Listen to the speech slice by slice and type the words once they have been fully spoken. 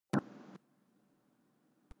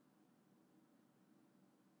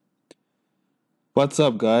What's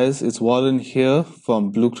up, guys? It's Warren here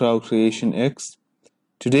from Blue Cloud Creation X.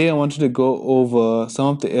 Today, I wanted to go over some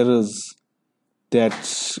of the errors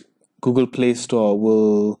that Google Play Store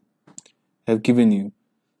will have given you.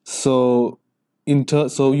 So,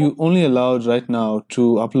 so you only allowed right now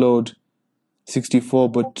to upload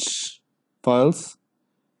 64-bit files.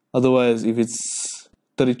 Otherwise, if it's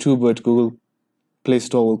 32-bit, Google Play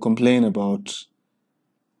Store will complain about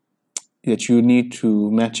that you need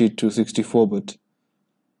to match it to 64-bit.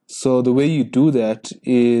 So the way you do that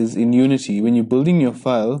is in Unity. When you're building your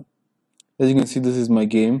file, as you can see, this is my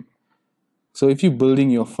game. So if you're building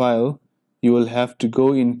your file, you will have to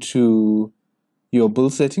go into your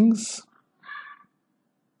build settings.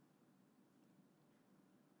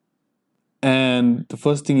 And the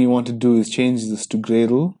first thing you want to do is change this to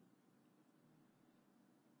Gradle.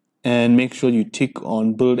 And make sure you tick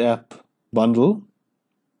on Build App Bundle.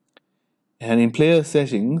 And in player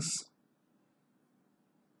settings,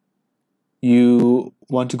 you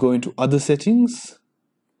want to go into other settings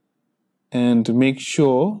and make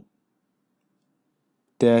sure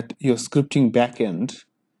that your scripting backend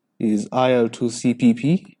is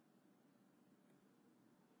IL2CPP.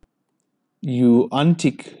 You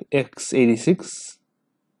untick x86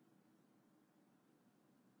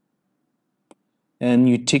 and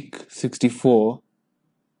you tick 64.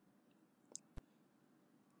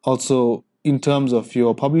 Also, in terms of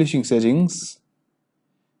your publishing settings,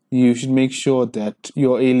 you should make sure that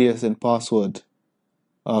your alias and password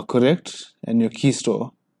are correct and your key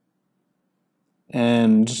store.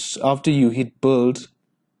 And after you hit build,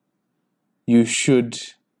 you should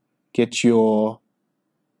get your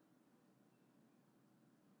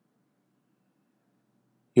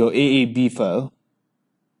AAB file.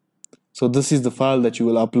 So this is the file that you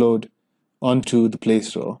will upload onto the Play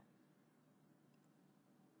Store.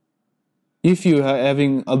 If you are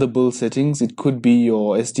having other build settings, it could be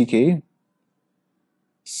your SDK.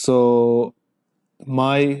 So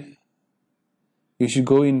you should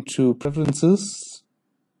go into preferences.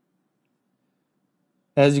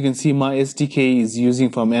 As you can see, my SDK is using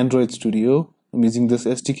from Android Studio. I'm using this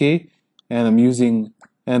SDK and I'm using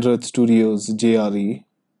Android Studio's JRE.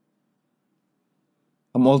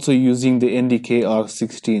 I'm also using the NDK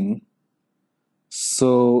R16.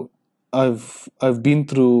 So I've been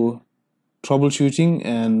through troubleshooting,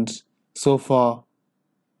 and so far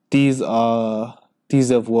these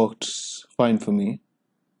have worked fine for me.